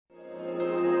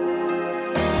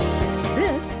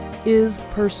is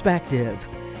Perspectives,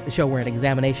 the show where an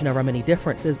examination of our many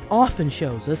differences often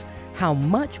shows us how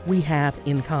much we have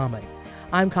in common.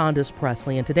 I'm Candace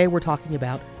Presley, and today we're talking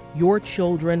about your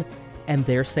children and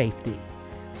their safety.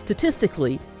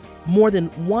 Statistically, more than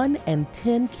 1 in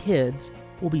 10 kids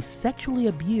will be sexually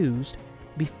abused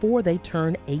before they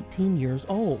turn 18 years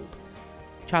old.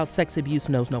 Child sex abuse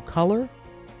knows no color,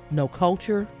 no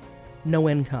culture, no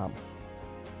income.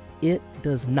 It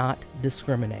does not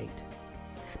discriminate.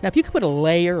 Now, if you could put a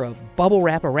layer of bubble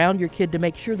wrap around your kid to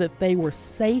make sure that they were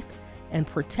safe and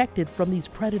protected from these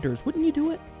predators, wouldn't you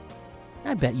do it?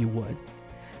 I bet you would.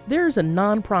 There's a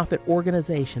nonprofit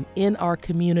organization in our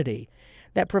community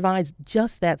that provides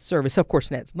just that service. Of course,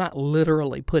 that's not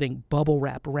literally putting bubble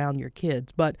wrap around your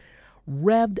kids, but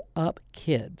Revved Up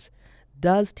Kids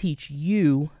does teach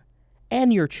you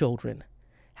and your children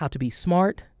how to be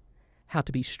smart, how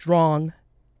to be strong,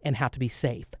 and how to be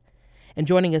safe. And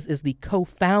joining us is the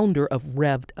co-founder of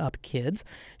Revved Up Kids.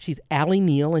 She's Allie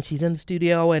Neal, and she's in the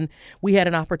studio, and we had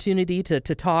an opportunity to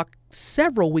talk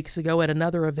several weeks ago at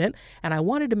another event, and I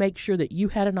wanted to make sure that you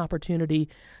had an opportunity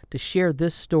to share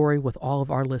this story with all of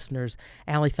our listeners.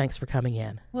 Allie, thanks for coming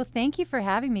in. Well, thank you for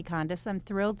having me, Candace. I'm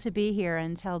thrilled to be here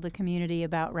and tell the community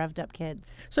about Revved Up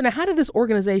Kids. So now, how did this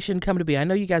organization come to be? I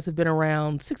know you guys have been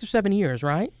around 6 or 7 years,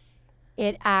 right?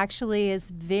 It actually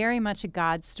is very much a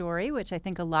God story, which I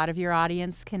think a lot of your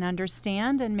audience can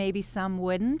understand, and maybe some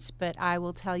wouldn't. But I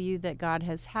will tell you that God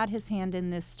has had his hand in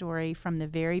this story from the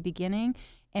very beginning,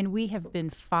 and we have been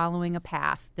following a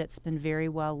path that's been very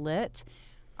well lit.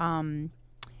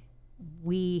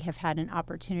 We have had an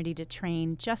opportunity to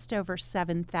train just over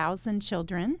 7,000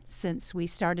 children since we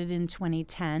started in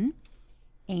 2010,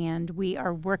 and we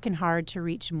are working hard to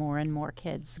reach more and more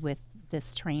kids with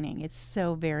this training. It's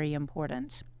so very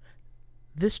important.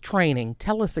 This training,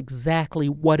 tell us exactly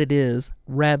what it is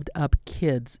Revved Up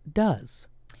Kids does.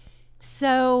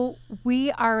 So we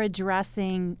are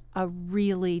addressing a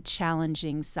really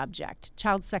challenging subject.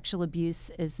 Child sexual abuse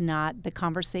is not the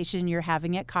conversation you're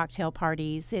having at cocktail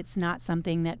parties. It's not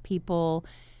something that people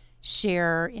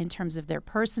share in terms of their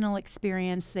personal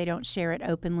experience. They don't share it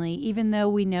openly, even though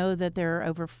we know that there are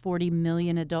over 40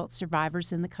 million adult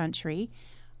survivors in the country.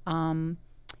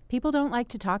 People don't like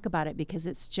to talk about it because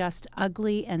it's just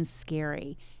ugly and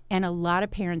scary. And a lot of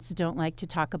parents don't like to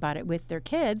talk about it with their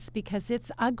kids because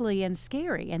it's ugly and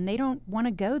scary and they don't want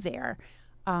to go there.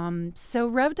 So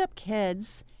Revved Up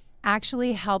Kids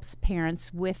actually helps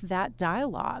parents with that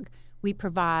dialogue. We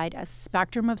provide a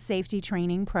spectrum of safety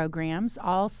training programs,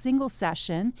 all single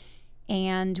session,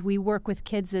 and we work with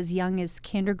kids as young as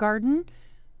kindergarten.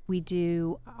 We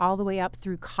do all the way up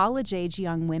through college-age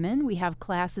young women. We have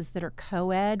classes that are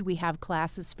co-ed. We have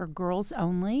classes for girls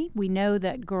only. We know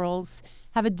that girls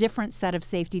have a different set of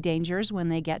safety dangers when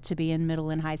they get to be in middle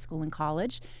and high school and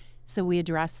college, so we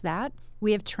address that.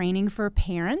 We have training for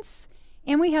parents,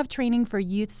 and we have training for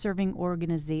youth-serving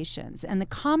organizations. And the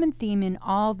common theme in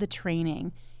all the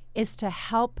training is to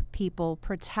help people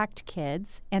protect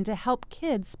kids and to help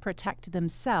kids protect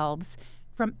themselves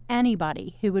from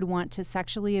anybody who would want to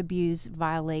sexually abuse,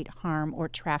 violate, harm, or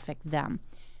traffic them.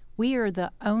 We are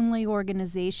the only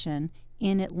organization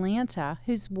in Atlanta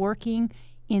who's working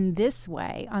in this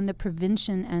way on the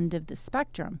prevention end of the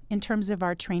spectrum in terms of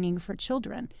our training for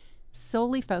children,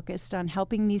 solely focused on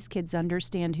helping these kids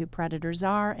understand who predators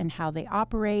are and how they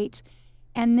operate,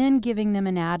 and then giving them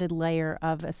an added layer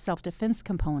of a self-defense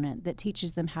component that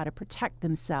teaches them how to protect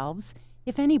themselves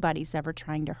if anybody's ever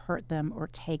trying to hurt them or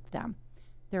take them.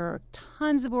 There are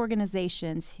tons of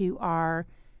organizations who are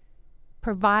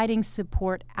providing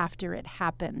support after it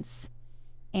happens.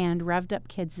 And Revved Up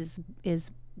Kids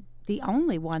is the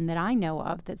only one that I know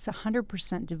of that's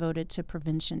 100% devoted to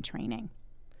prevention training.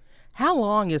 How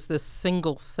long is this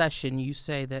single session you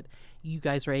say that you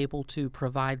guys are able to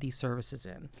provide these services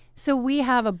in? So we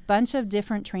have a bunch of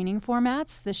different training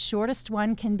formats. The shortest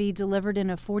one can be delivered in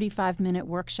a 45-minute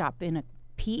workshop in a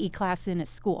PE class in a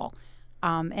school.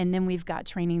 And then we've got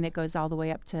training that goes all the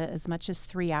way up to as much as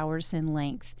 3 hours in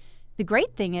length. The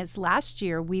great thing is last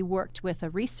year we worked with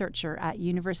a researcher at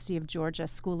University of Georgia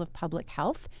School of Public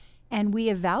Health, and we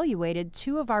evaluated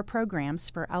 2 of our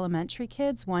programs for elementary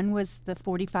kids. One was the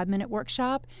 45-minute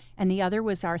workshop, and the other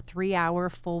was our 3-hour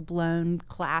full-blown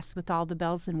class with all the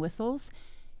bells and whistles.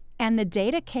 And the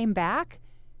data came back.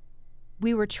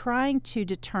 We were trying to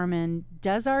determine,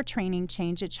 does our training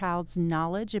change a child's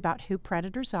knowledge about who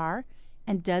predators are?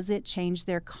 And does it change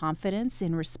their confidence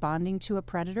in responding to a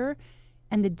predator?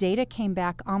 And the data came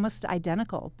back almost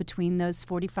identical between those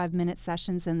 45-minute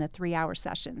sessions and the 3-hour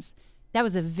sessions. That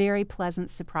was a very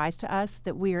pleasant surprise to us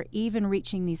that we are even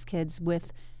reaching these kids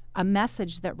with a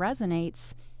message that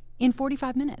resonates in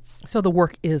 45 minutes. So the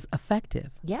work is effective.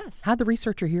 Yes. How'd the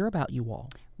researcher hear about you all?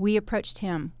 We approached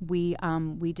him. We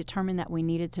determined that we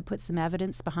needed to put some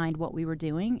evidence behind what we were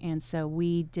doing, and so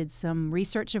we did some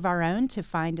research of our own to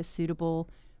find a suitable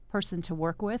person to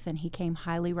work with, and he came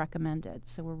highly recommended.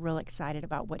 So we're real excited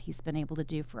about what he's been able to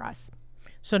do for us.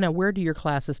 So now where do your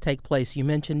classes take place? You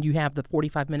mentioned you have the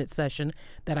 45-minute session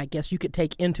that I guess you could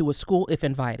take into a school if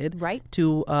invited, Right.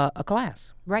 to a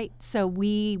class. Right. So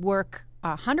we work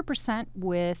 100%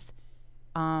 with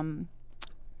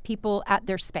people at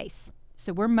their space.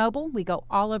 So we're mobile. We go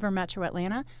all over Metro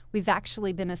Atlanta. We've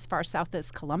actually been as far south as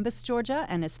Columbus, Georgia,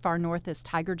 and as far north as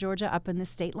Tiger, Georgia, up in the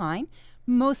state line.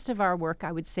 Most of our work,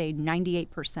 I would say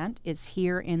 98%, is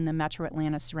here in the Metro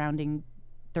Atlanta surrounding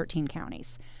 13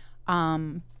 counties.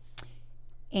 And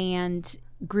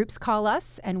groups call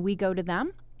us, and we go to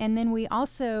them. And then we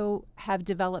also have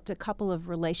developed a couple of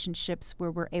relationships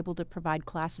where we're able to provide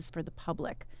classes for the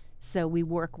public. So we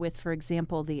work with, for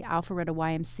example, the Alpharetta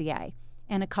YMCA.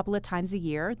 And a couple of times a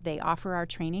year, they offer our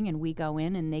training, and we go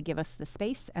in and they give us the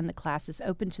space, and the class is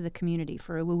open to the community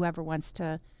for whoever wants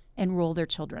to enroll their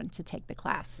children to take the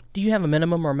class. Do you have a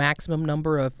minimum or maximum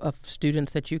number of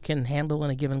students that you can handle in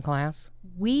a given class?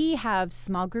 We have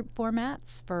small group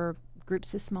formats for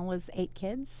groups as small as 8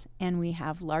 kids, and we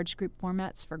have large group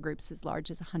formats for groups as large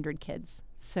as 100 kids.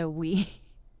 So we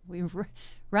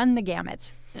run the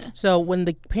gamut. So when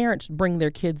the parents bring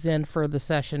their kids in for the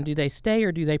session, do they stay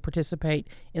or do they participate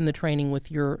in the training with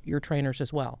your trainers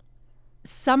as well?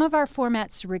 Some of our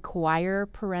formats require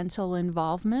parental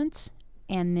involvement,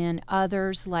 and then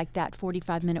others, like that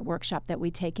 45-minute workshop that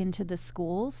we take into the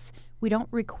schools, we don't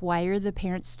require the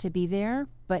parents to be there,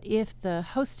 but if the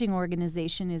hosting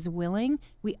organization is willing,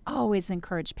 we always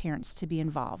encourage parents to be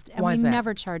involved. And Why we is that?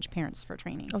 never charge parents for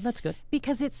training. Oh, that's good.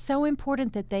 Because it's so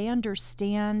important that they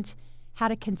understand how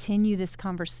to continue this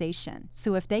conversation.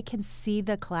 So if they can see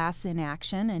the class in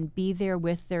action and be there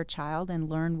with their child and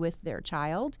learn with their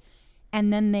child,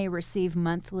 and then they receive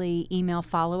monthly email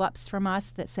follow-ups from us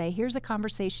that say, here's a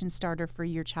conversation starter for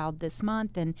your child this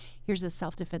month, and here's a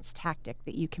self-defense tactic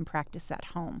that you can practice at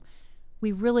home.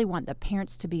 We really want the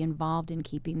parents to be involved in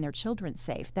keeping their children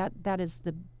safe. That is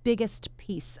the biggest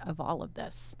piece of all of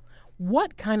this.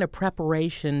 What kind of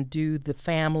preparation do the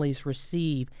families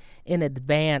receive in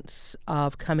advance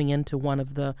of coming into one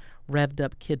of the Revved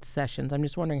Up Kids sessions? I'm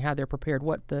just wondering how they're prepared.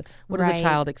 What is a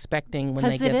child expecting when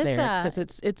they get there? Because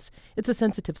it's a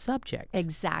sensitive subject.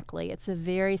 Exactly. It's a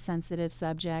very sensitive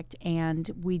subject, and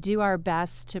we do our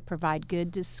best to provide good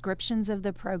descriptions of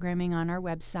the programming on our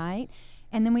website.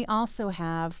 And then we also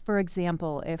have, for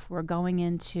example, if we're going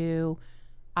into,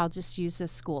 I'll just use a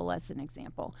school as an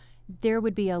example, there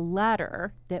would be a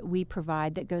letter that we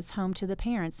provide that goes home to the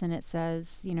parents, and it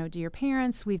says, dear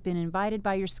parents, we've been invited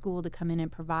by your school to come in and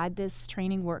provide this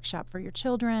training workshop for your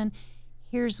children.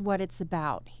 Here's what it's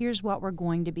about. Here's what we're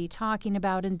going to be talking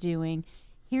about and doing.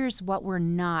 Here's what we're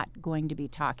not going to be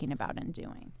talking about and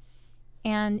doing.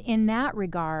 And in that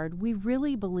regard, we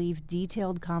really believe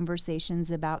detailed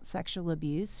conversations about sexual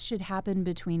abuse should happen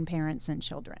between parents and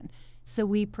children. So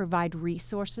we provide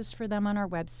resources for them on our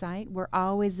website. We're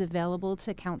always available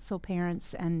to counsel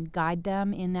parents and guide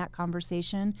them in that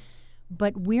conversation.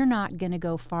 But we're not going to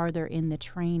go farther in the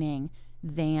training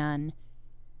than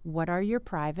what are your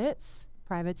privates?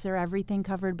 Privates are everything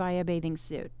covered by a bathing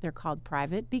suit. They're called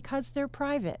private because they're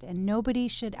private, and nobody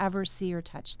should ever see or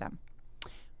touch them.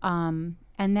 And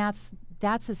that's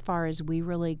as far as we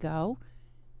really go.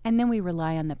 And then we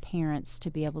rely on the parents to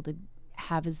be able to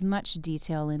have as much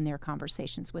detail in their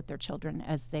conversations with their children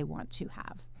as they want to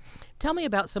have. Tell me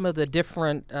about some of the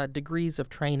different degrees of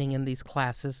training in these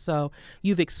classes. So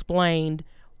you've explained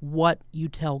what you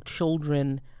tell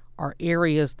children are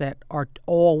areas that are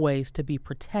always to be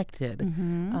protected.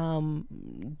 Mm-hmm.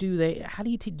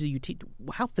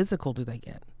 How physical do they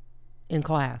get in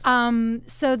class?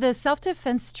 So the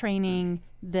self-defense training,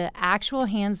 the actual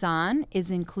hands-on,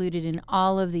 is included in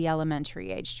all of the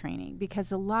elementary age training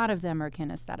because a lot of them are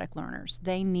kinesthetic learners.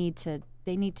 They need to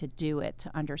do it to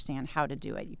understand how to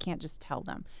do it. You can't just tell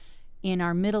them. In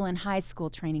our middle and high school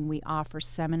training, we offer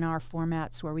seminar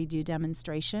formats where we do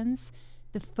demonstrations.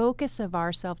 The focus of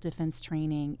our self-defense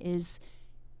training is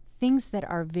things that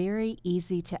are very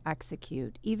easy to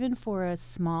execute, even for a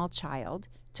small child,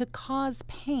 to cause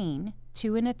pain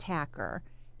to an attacker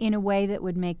in a way that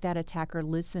would make that attacker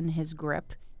loosen his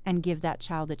grip and give that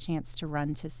child a chance to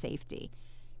run to safety.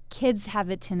 Kids have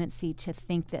a tendency to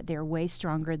think that they're way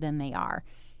stronger than they are.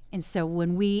 And so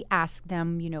when we ask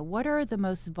them, what are the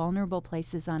most vulnerable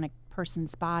places on a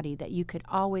person's body that you could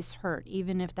always hurt,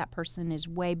 even if that person is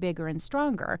way bigger and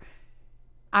stronger,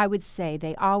 I would say,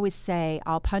 they always say,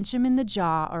 I'll punch him in the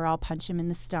jaw or I'll punch him in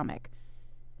the stomach,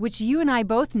 which you and I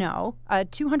both know, a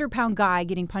 200-pound guy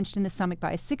getting punched in the stomach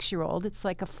by a 6-year-old, it's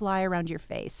like a fly around your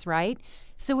face, right?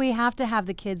 So we have to have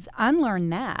the kids unlearn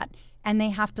that, and they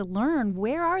have to learn,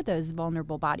 where are those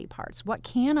vulnerable body parts? What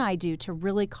can I do to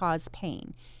really cause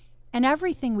pain? And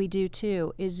everything we do,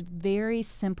 too, is very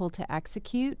simple to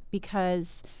execute,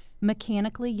 because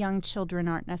mechanically young children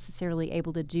aren't necessarily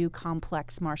able to do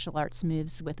complex martial arts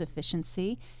moves with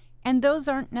efficiency. And those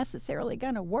aren't necessarily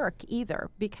going to work either,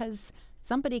 because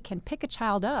somebody can pick a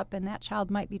child up and that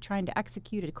child might be trying to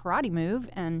execute a karate move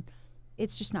and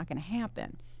it's just not going to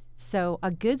happen. So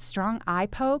a good, strong eye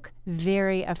poke,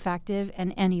 very effective,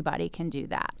 and anybody can do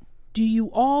that. Do you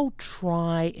all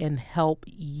try and help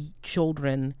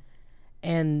children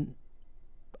and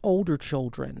older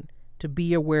children to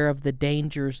be aware of the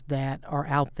dangers that are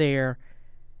out there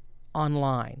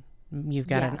online? You've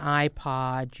got an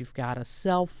iPod, you've got a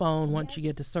cell phone. Once you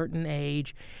get to a certain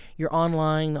age, you're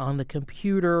online on the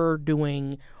computer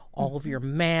doing all of your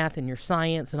math and your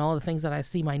science and all the things that I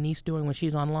see my niece doing when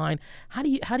she's online. How do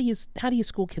you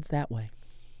school kids that way?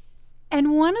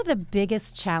 And one of the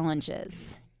biggest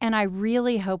challenges, and I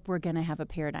really hope we're going to have a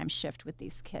paradigm shift with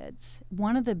these kids,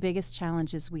 one of the biggest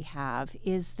challenges we have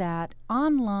is that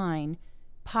online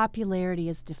popularity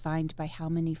is defined by how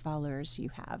many followers you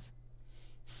have.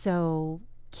 So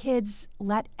kids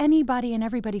let anybody and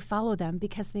everybody follow them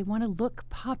because they want to look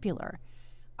popular.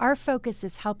 Our focus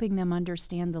is helping them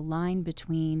understand the line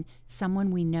between someone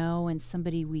we know and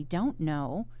somebody we don't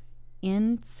know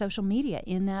in social media,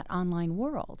 in that online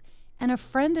world. And a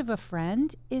friend of a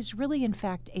friend is really, in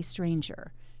fact, a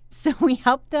stranger. So we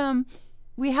help them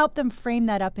frame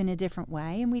that up in a different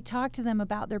way, and we talk to them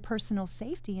about their personal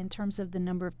safety in terms of the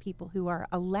number of people who are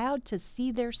allowed to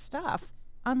see their stuff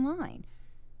online.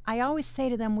 I always say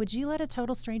to them, would you let a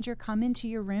total stranger come into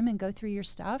your room and go through your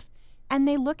stuff? And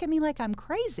they look at me like I'm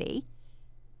crazy,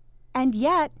 and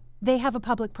yet they have a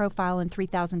public profile and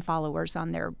 3,000 followers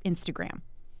on their Instagram.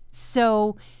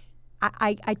 So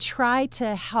I try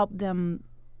to help them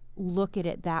look at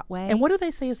it that way. And what do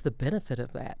they say is the benefit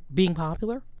of that? Being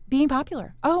popular? Being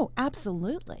popular. Oh,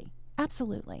 absolutely.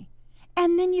 Absolutely.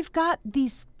 And then you've got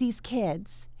these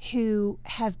kids who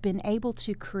have been able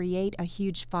to create a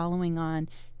huge following on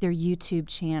their YouTube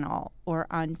channel or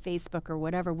on Facebook or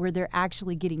whatever, where they're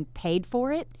actually getting paid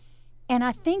for it. And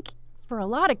I think for a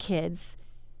lot of kids,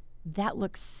 that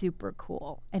looks super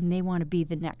cool, and they want to be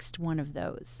the next one of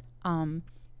those.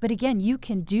 But again, you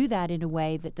can do that in a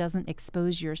way that doesn't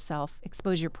expose your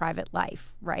private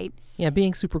life, right? Yeah,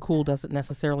 being super cool doesn't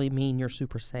necessarily mean you're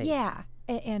super safe. Yeah,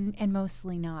 and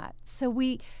mostly not. So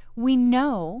we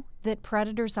know that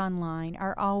predators online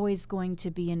are always going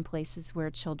to be in places where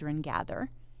children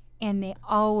gather, and they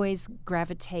always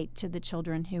gravitate to the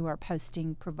children who are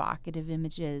posting provocative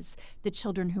images, the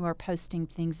children who are posting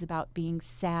things about being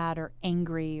sad or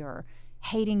angry or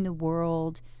hating the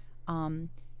world.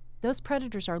 Those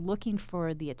predators are looking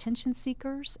for the attention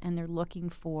seekers, and they're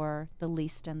looking for the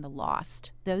least and the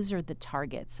lost. Those are the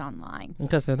targets online.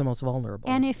 Because they're the most vulnerable.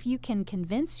 And if you can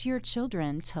convince your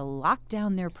children to lock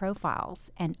down their profiles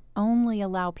and only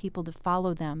allow people to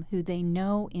follow them who they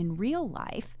know in real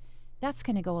life, that's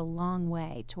going to go a long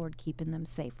way toward keeping them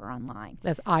safer online.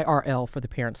 That's IRL for the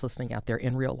parents listening out there,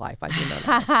 in real life. I do know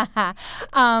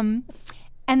that.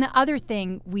 And the other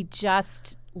thing, we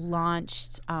just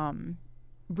launched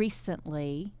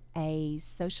recently a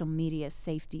social media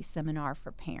safety seminar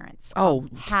for parents.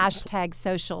 Hashtag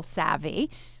Social Savvy,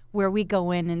 where we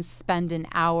go in and spend an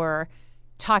hour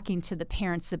talking to the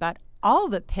parents about all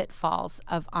the pitfalls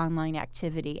of online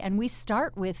activity. And we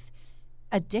start with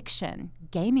addiction,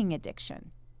 gaming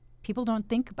addiction. People don't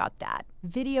think about that.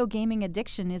 Video gaming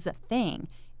addiction is a thing.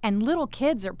 And little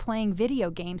kids are playing video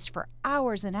games for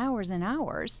hours and hours and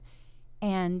hours.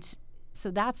 And so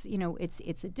that's,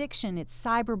 it's addiction, it's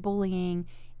cyberbullying,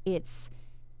 it's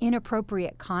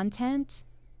inappropriate content.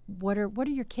 What are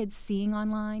your kids seeing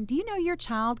online? Do you know your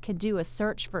child can do a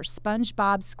search for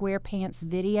SpongeBob SquarePants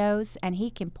videos and he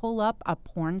can pull up a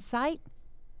porn site?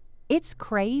 It's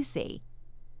crazy.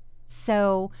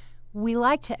 So we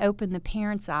like to open the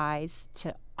parents' eyes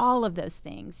to all of those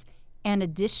things. And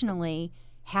additionally,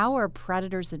 how are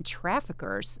predators and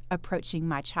traffickers approaching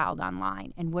my child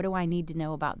online? And what do I need to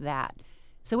know about that?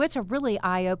 So it's a really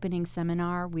eye-opening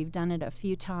seminar. We've done it a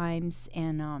few times,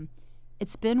 and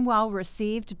it's been well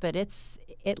received, but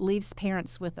it leaves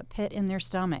parents with a pit in their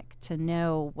stomach to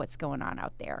know what's going on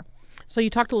out there. So you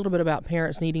talked a little bit about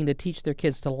parents needing to teach their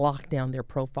kids to lock down their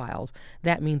profiles.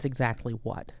 That means exactly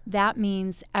what? That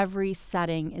means every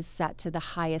setting is set to the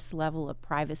highest level of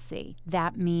privacy.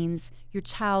 That means your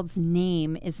child's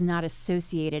name is not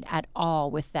associated at all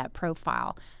with that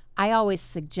profile. I always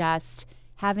suggest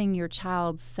having your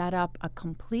child set up a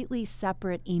completely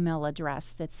separate email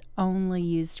address that's only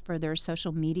used for their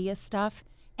social media stuff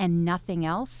and nothing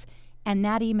else. And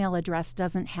that email address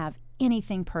doesn't have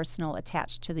anything personal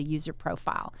attached to the user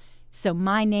profile. So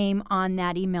my name on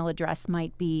that email address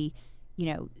might be,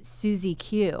 Susie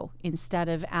Q instead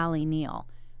of Allie Neal.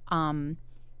 And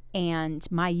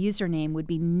my username would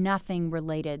be nothing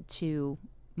related to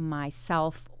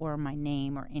myself or my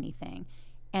name or anything.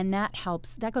 And that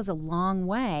goes a long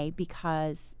way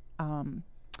because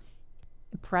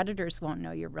predators won't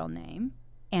know your real name.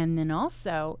 And then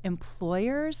also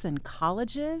employers and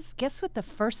colleges, guess what the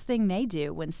first thing they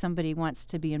do when somebody wants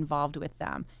to be involved with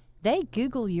them? They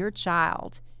Google your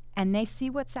child and they see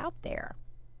what's out there.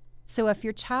 So if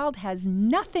your child has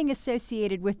nothing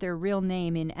associated with their real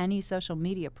name in any social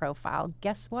media profile,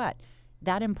 guess what?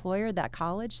 That employer, that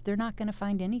college, they're not going to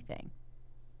find anything.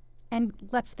 And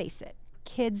let's face it,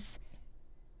 kids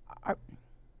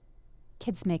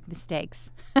make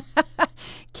mistakes.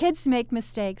 Kids make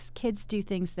mistakes. Kids do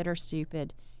things that are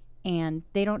stupid, and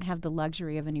they don't have the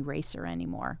luxury of an eraser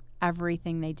anymore.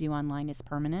 Everything they do online is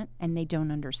permanent, and they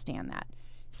don't understand that.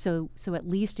 So at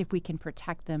least if we can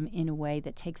protect them in a way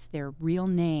that takes their real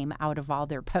name out of all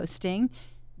their posting,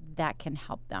 that can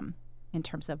help them in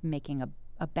terms of making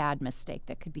a bad mistake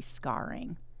that could be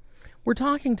scarring. We're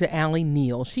talking to Allie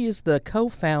Neal. She is the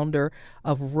co-founder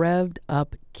of Revved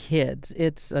Up Kids.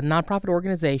 It's a nonprofit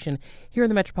organization here in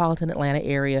the metropolitan Atlanta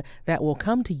area that will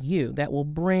come to you, that will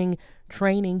bring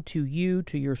training to you,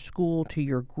 to your school, to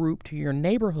your group, to your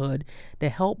neighborhood to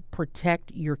help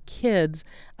protect your kids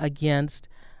against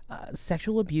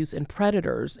sexual abuse and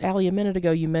predators. Allie, a minute ago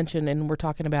you mentioned, and we're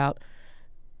talking about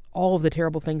all of the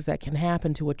terrible things that can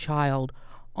happen to a child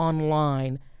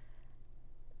online.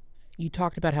 You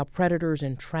talked about how predators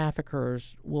and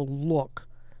traffickers will look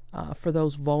for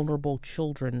those vulnerable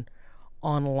children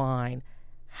online.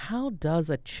 How does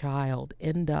a child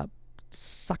end up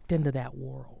sucked into that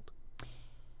world?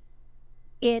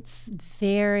 It's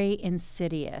very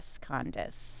insidious,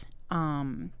 Candace.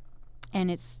 And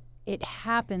it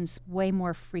happens way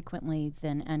more frequently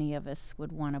than any of us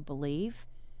would want to believe.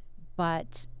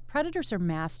 But predators are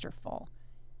masterful,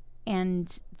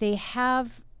 and they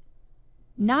have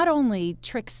not only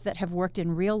tricks that have worked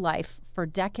in real life for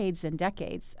decades and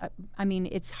decades. I mean,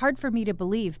 it's hard for me to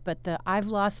believe, but the I've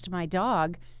lost my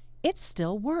dog, it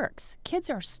still works.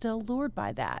 Kids are still lured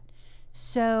by that.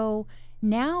 So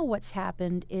now what's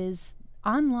happened is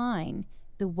online,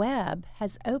 the web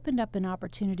has opened up an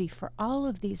opportunity for all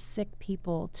of these sick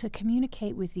people to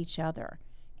communicate with each other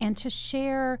and to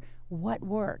share what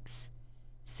works.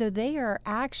 So they're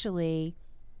actually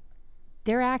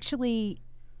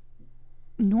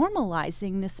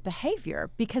normalizing this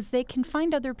behavior because they can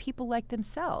find other people like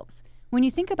themselves. When you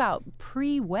think about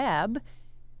pre-web,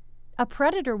 a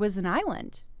predator was an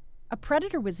island. A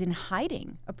predator was in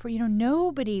hiding.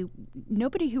 Nobody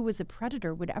who was a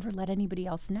predator would ever let anybody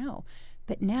else know.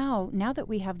 But now that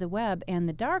we have the web and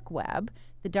the dark web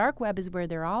is where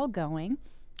they're all going.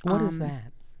 What is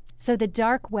that? So the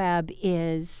dark web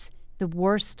is the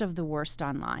worst of the worst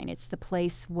online. It's the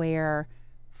place where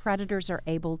predators are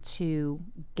able to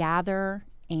gather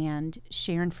and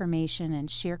share information and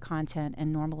share content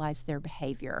and normalize their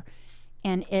behavior.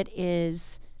 And it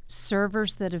is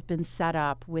servers that have been set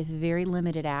up with very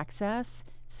limited access.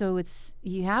 So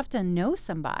you have to know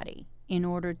somebody in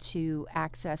order to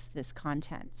access this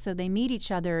content. So they meet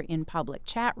each other in public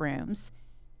chat rooms,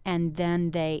 and then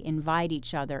they invite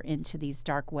each other into these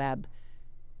dark web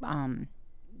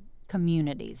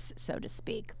communities, so to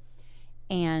speak.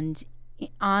 And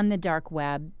on the dark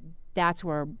web, that's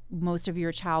where most of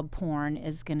your child porn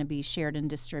is going to be shared and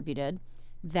distributed.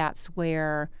 That's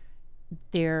where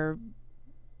they're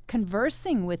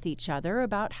conversing with each other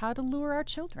about how to lure our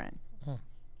children.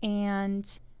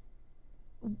 And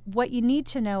what you need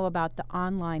to know about the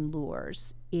online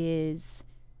lures is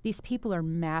these people are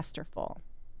masterful.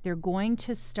 They're going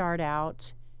to start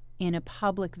out in a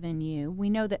public venue.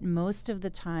 We know that most of the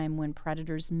time when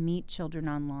predators meet children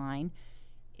online,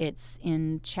 it's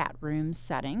in chat room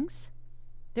settings.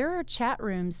 There are chat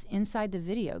rooms inside the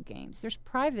video games. There's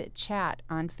private chat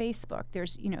on Facebook.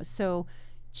 So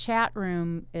chat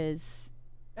room is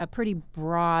a pretty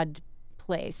broad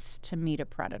place to meet a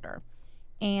predator.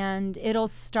 And it'll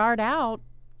start out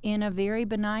in a very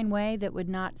benign way that would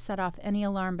not set off any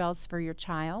alarm bells for your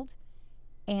child.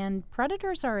 And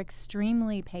predators are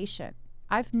extremely patient.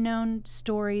 I've known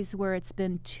stories where it's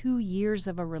been 2 years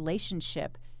of a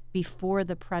relationship before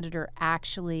the predator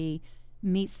actually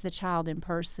meets the child in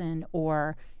person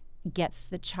or gets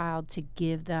the child to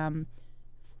give them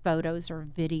photos or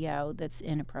video that's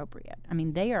inappropriate. I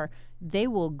mean, they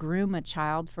will groom a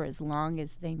child for as long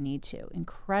as they need to.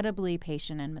 Incredibly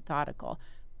patient and methodical.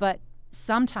 But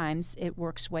sometimes it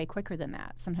works way quicker than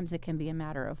that. Sometimes it can be a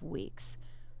matter of weeks.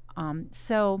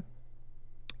 So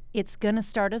it's going to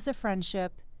start as a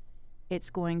friendship. It's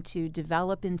going to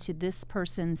develop into this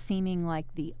person seeming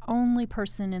like the only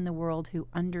person in the world who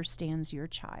understands your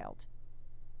child.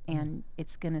 And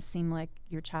it's going to seem like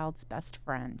your child's best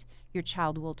friend. Your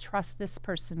child will trust this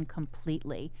person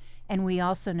completely. And we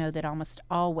also know that almost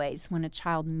always when a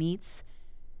child meets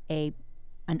an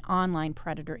online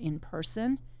predator in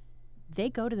person, they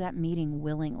go to that meeting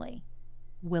willingly.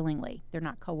 They're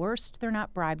not coerced, they're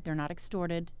not bribed, they're not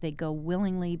extorted. They go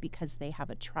willingly because they have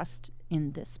a trust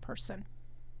in this person.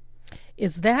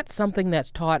 Is that something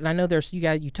that's taught? And I know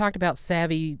you talked about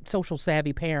social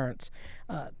savvy parents,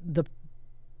 the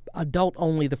adult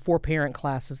only, the 4-parent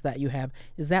classes that you have.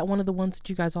 Is that one of the ones that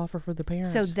you guys offer for the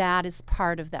parents? So that is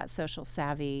part of that social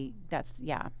savvy.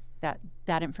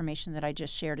 That information that I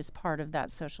just shared is part of that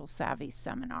social savvy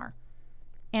seminar.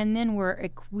 And then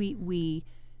we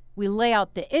lay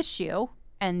out the issue,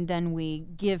 and then we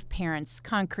give parents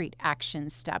concrete action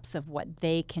steps of what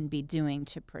they can be doing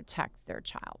to protect their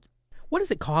child. What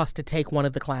does it cost to take one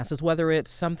of the classes, whether it's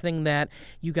something that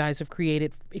you guys have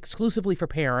created exclusively for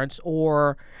parents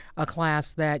or a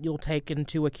class that you'll take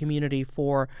into a community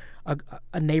for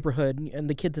a neighborhood and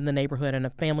the kids in the neighborhood and the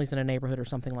families in a neighborhood or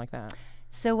something like that?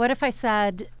 So what if I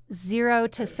said $0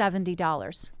 to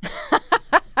 $70?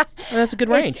 That's a good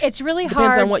range. It's really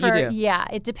hard. Depends on what you do. Yeah,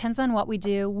 it depends on what we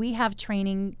do. We have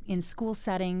training in school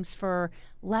settings for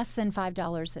less than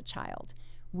 $5 a child.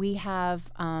 We have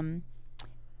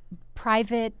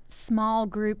private small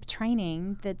group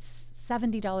training that's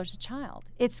 $70 a child.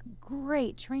 It's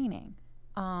great training.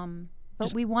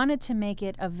 But we wanted to make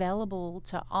it available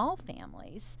to all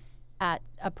families at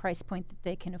a price point that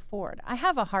they can afford. I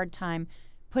have a hard time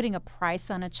putting a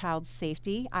price on a child's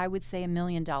safety. I would say $1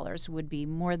 million would be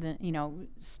more than,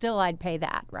 still I'd pay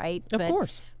that, right? Of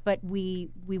course. But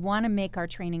we want to make our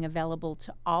training available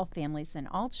to all families and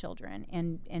all children.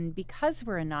 And because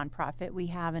we're a nonprofit, we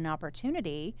have an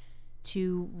opportunity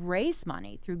to raise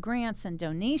money through grants and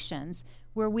donations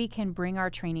where we can bring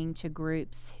our training to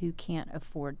groups who can't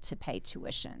afford to pay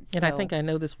tuition. And I think I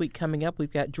know this week coming up,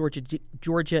 we've got Georgia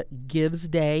Gives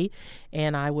Day,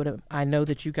 and I know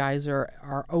that you guys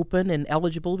are open and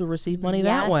eligible to receive money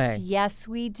that way. Yes,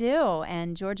 we do.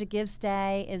 And Georgia Gives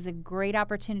Day is a great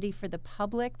opportunity for the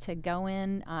public to go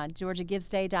in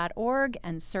georgiagivesday.org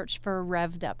and search for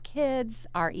Revved Up Kids,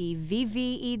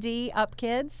 REVVED Up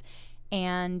Kids,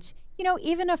 and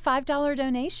even a $5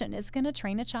 donation is going to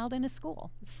train a child in a school.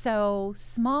 So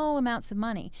small amounts of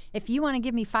money. If you want to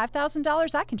give me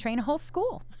 $5,000, I can train a whole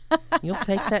school. You'll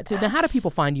take that too. Now, how do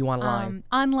people find you online?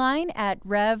 Online at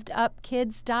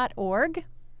revvedupkids.org.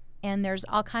 And there's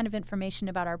all kind of information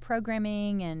about our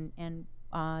programming, and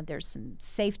there's some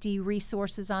safety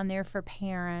resources on there for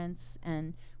parents.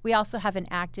 And we also have an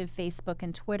active Facebook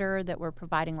and Twitter that we're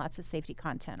providing lots of safety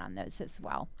content on those as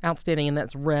well. Outstanding, and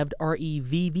that's Revved,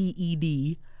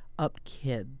 REVVED, Up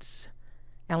Kids.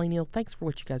 Allie Neal, thanks for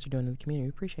what you guys are doing in the community. We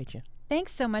appreciate you.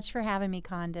 Thanks so much for having me,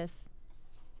 Candace.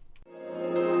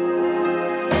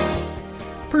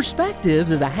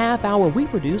 Perspectives is a half hour we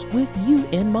produce with you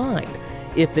in mind.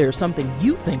 If there's something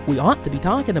you think we ought to be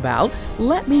talking about,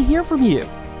 let me hear from you.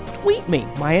 Tweet me.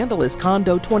 My handle is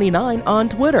Condo29 on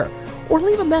Twitter. Or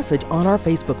leave a message on our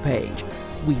Facebook page.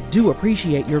 We do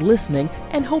appreciate your listening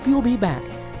and hope you'll be back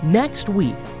next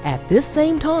week at this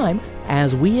same time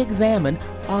as we examine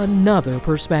another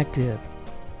perspective.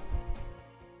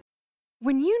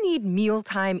 When you need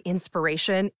mealtime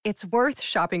inspiration, it's worth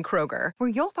shopping Kroger, where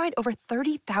you'll find over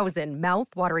 30,000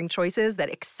 mouth-watering choices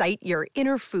that excite your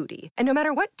inner foodie. And no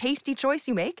matter what tasty choice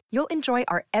you make, you'll enjoy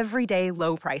our everyday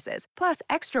low prices, plus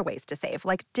extra ways to save,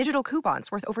 like digital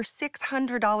coupons worth over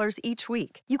 $600 each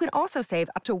week. You can also save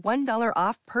up to $1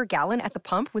 off per gallon at the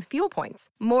pump with fuel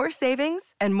points. More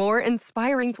savings and more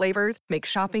inspiring flavors make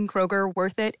shopping Kroger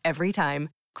worth it every time.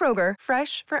 Kroger,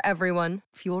 fresh for everyone.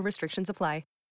 Fuel restrictions apply.